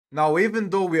Now, even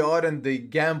though we are in the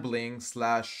gambling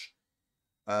slash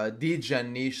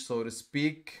degen niche, so to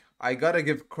speak, I gotta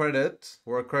give credit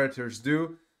where creditors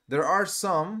due. There are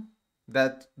some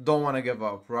that don't want to give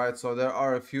up, right? So there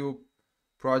are a few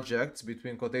projects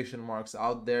between quotation marks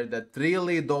out there that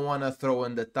really don't want to throw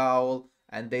in the towel,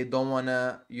 and they don't want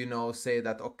to, say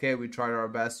that, okay, we tried our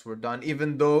best, we're done,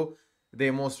 even though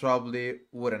they most probably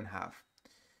wouldn't have.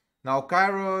 Now,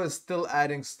 Cairo is still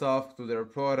adding stuff to their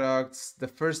products. The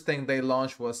first thing they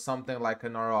launched was something like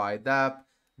an ROI DAP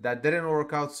that didn't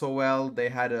work out so well. They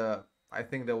had I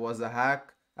think there was a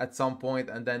hack at some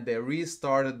point, and then they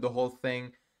restarted the whole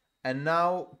thing. And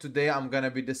now, today, I'm going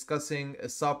to be discussing a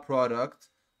sub product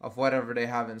of whatever they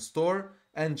have in store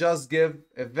and just give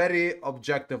a very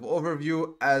objective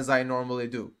overview as I normally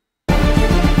do.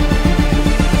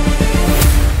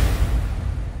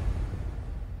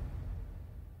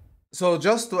 So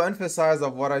just to emphasize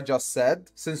of what I just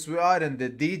said, since we are in the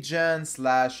degen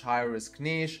slash high risk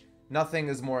niche, nothing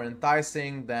is more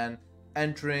enticing than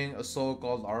entering a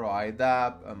so-called ROI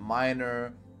DAP, a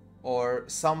miner, or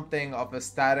something of a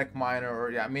static miner,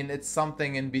 or yeah, I mean, it's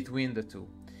something in between the two.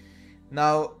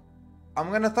 Now,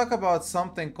 I'm gonna talk about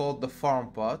something called the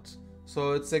farmpot.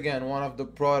 So it's again one of the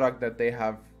product that they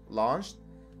have launched,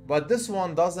 but this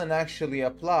one doesn't actually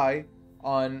apply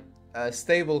on a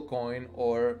stable coin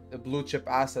or a blue chip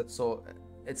asset. So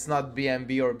it's not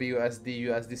BNB or BUSD,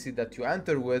 USDC that you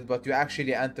enter with, but you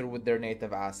actually enter with their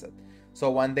native asset. So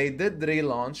when they did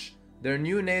relaunch, their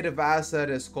new native asset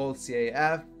is called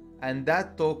CAF, and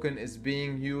that token is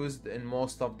being used in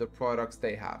most of the products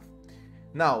they have.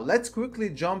 Now, let's quickly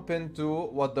jump into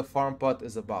what the farmpot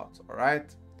is about, all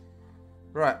right?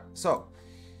 Right, so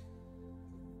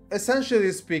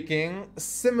essentially speaking,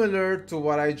 similar to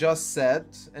what I just said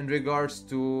in regards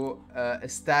to a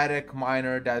static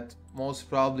miner that most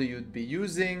probably you'd be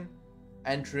using,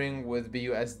 entering with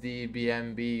BUSD,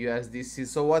 BNB, USDC,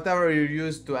 so whatever you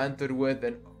used to enter with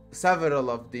in several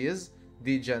of these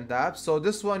degen dApps. So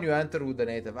this one you enter with the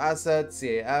native asset,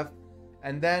 CAF,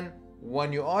 and then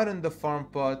when you are in the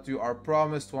farmpot, you are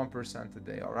promised 1% a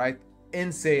day, all right? In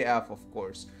CAF, of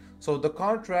course. So the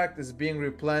contract is being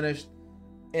replenished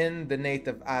in the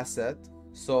native asset,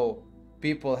 so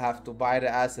people have to buy the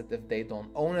asset if they don't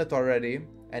own it already,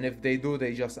 and if they do,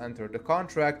 they just enter the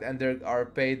contract and they are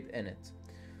paid in it.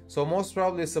 So most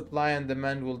probably supply and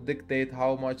demand will dictate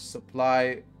how much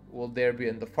supply will there be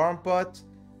in the farmpot,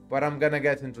 but I'm gonna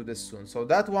get into this soon. So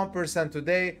that 1%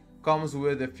 today comes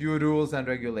with a few rules and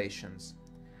regulations.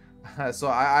 So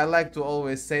I like to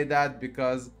always say that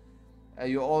because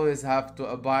you always have to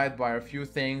abide by a few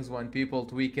things when people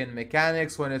tweak in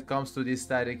mechanics when it comes to these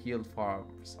static yield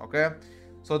farms, okay?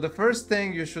 So the first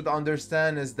thing you should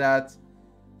understand is that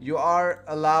you are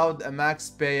allowed a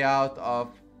max payout of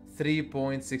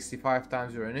 3.65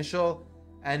 times your initial,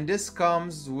 and this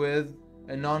comes with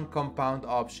a non-compound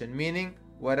option, meaning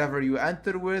whatever you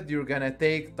enter with, you're gonna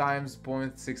take times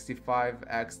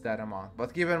 0.65x that amount.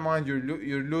 But keep in mind,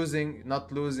 you're losing,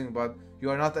 not losing, but you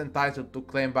are not entitled to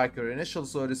claim back your initial,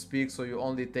 so to speak, so you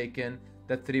only take in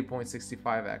the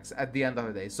 3.65x at the end of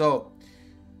the day. So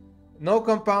no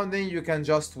compounding, you can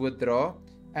just withdraw.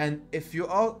 And if you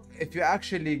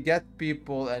actually get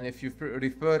people, and if you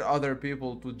refer other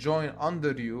people to join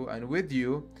under you and with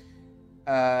you,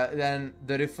 then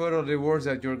the referral rewards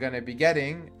that you're going to be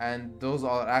getting, and those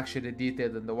are actually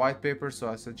detailed in the white paper, so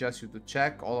I suggest you to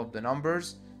check all of the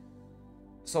numbers.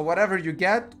 So whatever you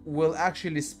get will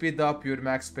actually speed up your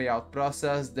max payout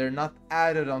process. They're not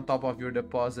added on top of your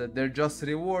deposit, they're just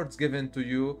rewards given to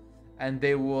you, and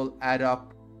they will add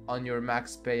up on your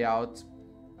max payout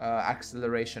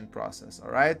acceleration process.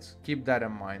 All right, keep that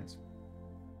in mind.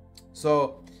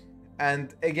 So,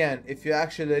 and again, if you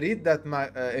actually reach that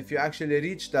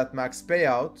max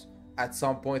payout at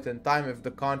some point in time, if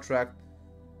the contract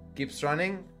keeps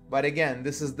running, but again,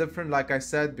 this is different, like I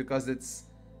said, because it's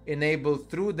enabled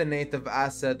through the native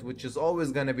asset, which is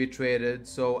always going to be traded.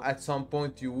 So at some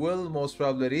point you will most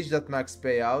probably reach that max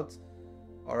payout,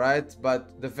 all right,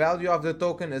 but the value of the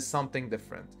token is something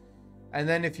different. And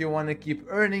then if you want to keep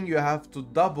earning, you have to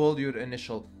double your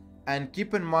initial. And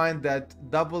keep in mind that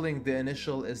doubling the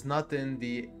initial is not in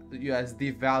the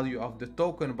USD value of the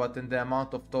token, but in the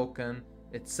amount of token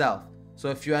itself. So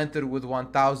if you enter with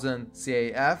 1000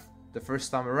 CAF the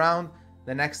first time around,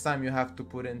 the next time you have to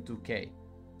put in 2K.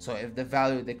 So if the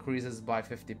value decreases by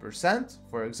 50%,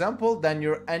 for example, then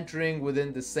you're entering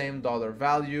within the same dollar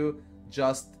value,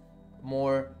 just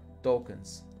more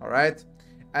tokens, all right?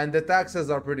 And the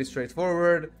taxes are pretty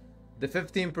straightforward. The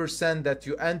 15% that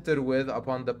you enter with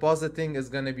upon depositing is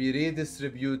going to be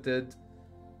redistributed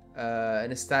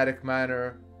in a static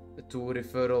manner to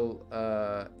referral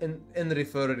in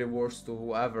referral rewards to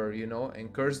whoever, you know,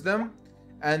 incurs them.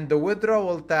 And the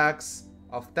withdrawal tax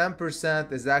of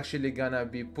 10% is actually gonna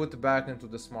be put back into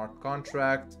the smart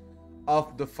contract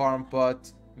of the farm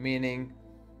pot, meaning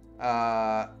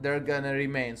they're gonna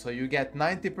remain. So you get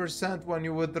 90% when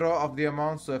you withdraw of the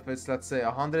amount. So if it's, let's say,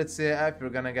 100 CAF, you're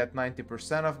gonna get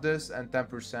 90% of this, and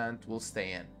 10% will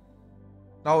stay in.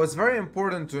 Now, it's very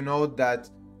important to note that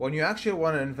when you actually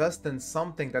want to invest in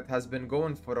something that has been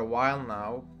going for a while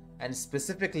now, and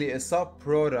specifically a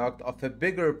sub-product of a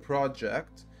bigger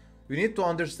project, you need to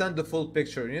understand the full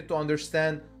picture. You need to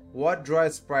understand what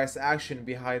drives price action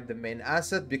behind the main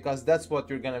asset, because that's what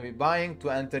you're going to be buying to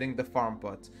entering the farm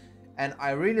pot. And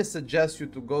I really suggest you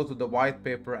to go to the white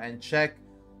paper and check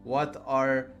what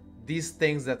are these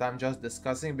things that I'm just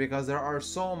discussing, because there are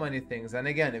so many things. And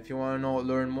again, if you want to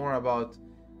learn more about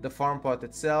the farm pot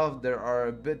itself, there are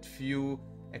a bit few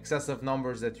excessive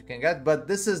numbers that you can get, but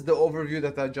this is the overview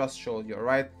that I just showed you,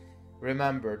 right?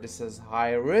 Remember, this is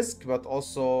high risk but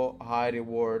also high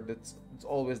reward. It's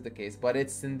always the case, but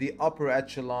it's in the upper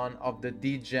echelon of the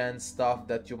degen stuff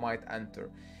that you might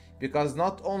enter, because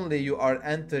not only you are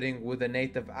entering with a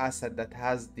native asset that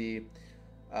has the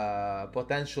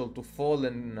potential to fall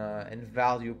in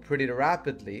value pretty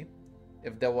rapidly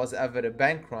if there was ever a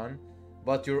bank run,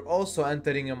 but you're also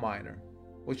entering a miner,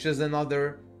 which is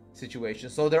another situation.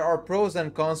 So there are pros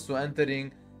and cons to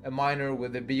entering a miner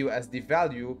with a BUSD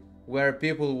value, where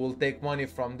people will take money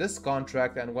from this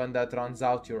contract, and when that runs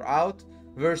out, you're out,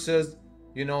 versus,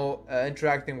 you know,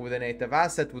 interacting with a native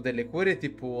asset with a liquidity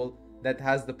pool that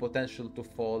has the potential to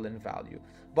fall in value.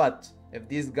 But if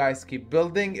these guys keep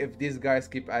building, if these guys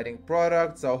keep adding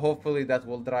products, so hopefully that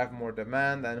will drive more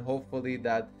demand, and hopefully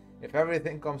that if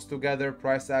everything comes together,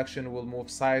 price action will move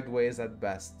sideways at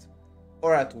best,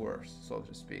 or at worst, so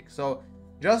to speak. So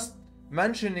just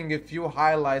mentioning a few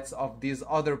highlights of these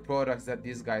other products that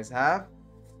these guys have.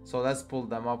 So let's pull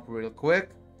them up real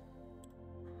quick.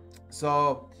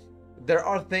 So there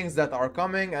are things that are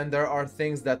coming, and there are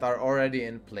things that are already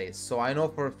in place. So I know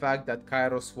for a fact that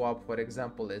Cairo swap, for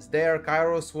example, is there.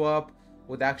 Cairo swap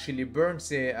would actually burn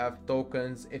CAF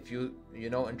tokens if you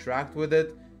interact with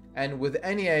it, and with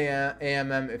any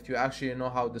AMM if you actually know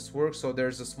how this works. So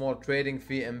there's a small trading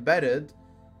fee embedded,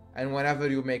 and whenever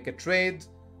you make a trade,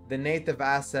 the native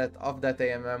asset of that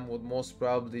AMM would most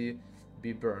probably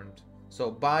be burned. So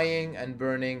buying and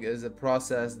burning is a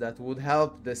process that would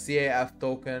help the CAF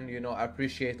token,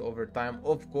 appreciate over time,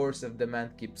 of course, if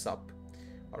demand keeps up.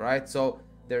 All right, so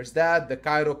there's that. The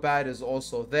Cairo pad is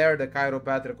also there. The Cairo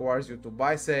pad requires you to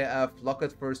buy CAF, lock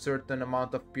it for a certain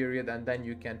amount of period, and then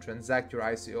you can transact your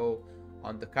ICO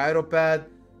on the Cairo pad.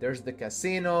 There's the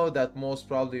casino that most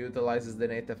probably utilizes the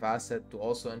native asset to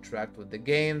also interact with the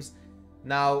games.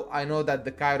 Now, I know that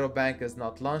the Cairo Bank is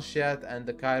not launched yet, and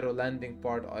the Cairo lending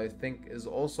part, I think, is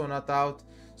also not out.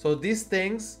 So these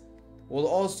things will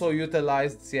also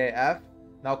utilize CAF.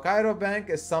 Now, Cairo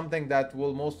Bank is something that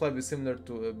will most likely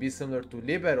be similar to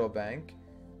Libero Bank,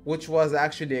 which was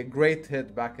actually a great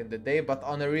hit back in the day, but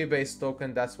on a rebase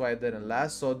token, that's why it didn't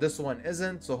last. So this one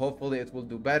isn't, so hopefully it will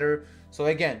do better. So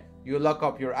again, you lock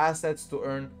up your assets to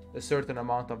earn a certain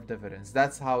amount of dividends.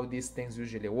 That's how these things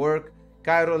usually work.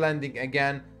 Cairo lending,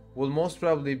 again, will most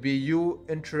probably be you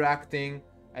interacting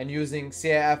and using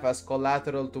CAF as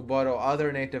collateral to borrow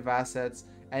other native assets.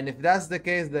 And if that's the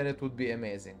case, then it would be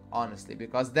amazing, honestly,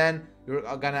 because then you're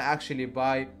gonna actually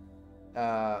buy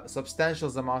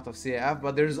substantial amount of CAF.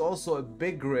 But there's also a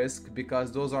big risk,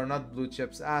 because those are not blue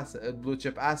chip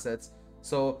assets,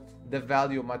 so the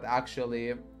value might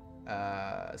actually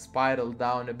spiral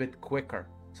down a bit quicker.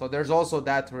 So there's also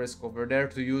that risk over there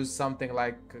to use something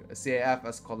like CAF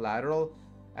as collateral.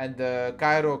 And the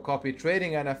Cairo copy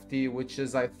trading NFT, which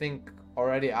is, I think,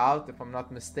 already out, if I'm not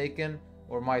mistaken,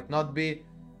 or might not be.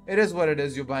 It is what it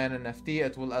is. You buy an NFT,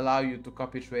 it will allow you to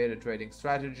copy trade a trading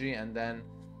strategy, and then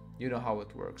you know how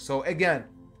it works. So again,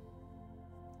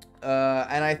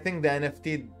 and I think the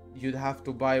NFT you'd have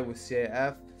to buy with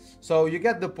CAF. So you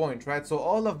get the point, right? So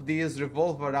all of these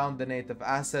revolve around the native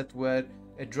asset, where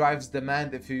it drives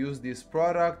demand if you use this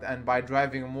product, and by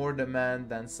driving more demand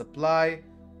than supply,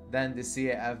 then the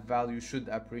CAF value should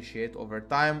appreciate over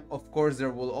time. Of course, there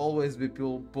will always be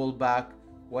pullback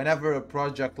whenever a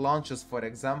project launches. For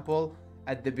example,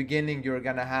 at the beginning, you're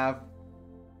gonna have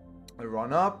a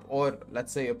run up, or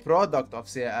let's say a product of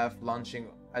CAF launching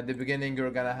at the beginning, you're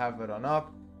gonna have a run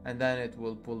up, and then it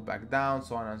will pull back down,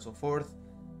 so on and so forth.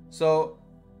 So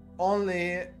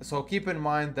keep in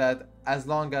mind that as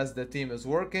long as the team is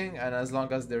working and as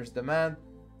long as there's demand,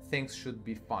 things should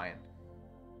be fine.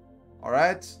 All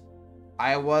right,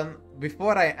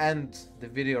 before I end the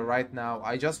video right now,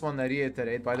 I just want to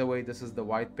reiterate, by the way, this is the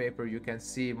white paper. You can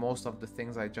see most of the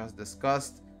things I just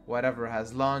discussed. Whatever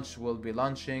has launched will be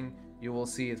launching. You will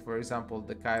see it, for example,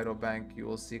 the Cairo bank, you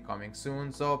will see coming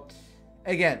soon. So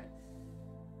again,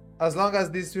 as long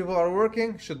as these people are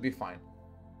working, should be fine.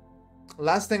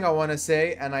 Last thing I want to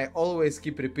say, and I always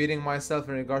keep repeating myself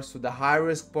in regards to the high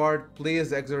risk part,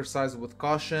 please exercise with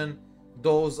caution.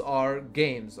 Those are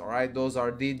games, all right? Those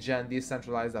are degen,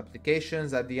 decentralized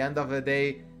applications. At the end of the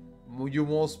day, you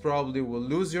most probably will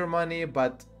lose your money,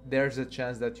 but there's a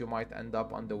chance that you might end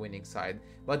up on the winning side.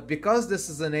 But because this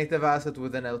is a native asset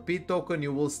with an LP token,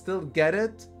 you will still get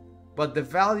it, but the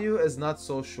value is not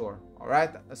so sure, all right?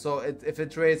 So if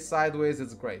it trades sideways,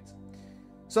 it's great.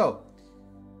 So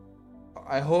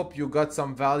I hope you got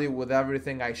some value with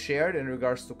everything I shared in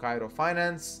regards to Cairo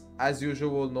Finance. As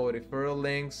usual, no referral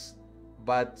links,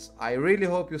 but I really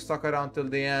hope you stuck around till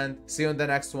the end. See you in the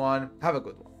next one. Have a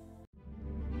good one.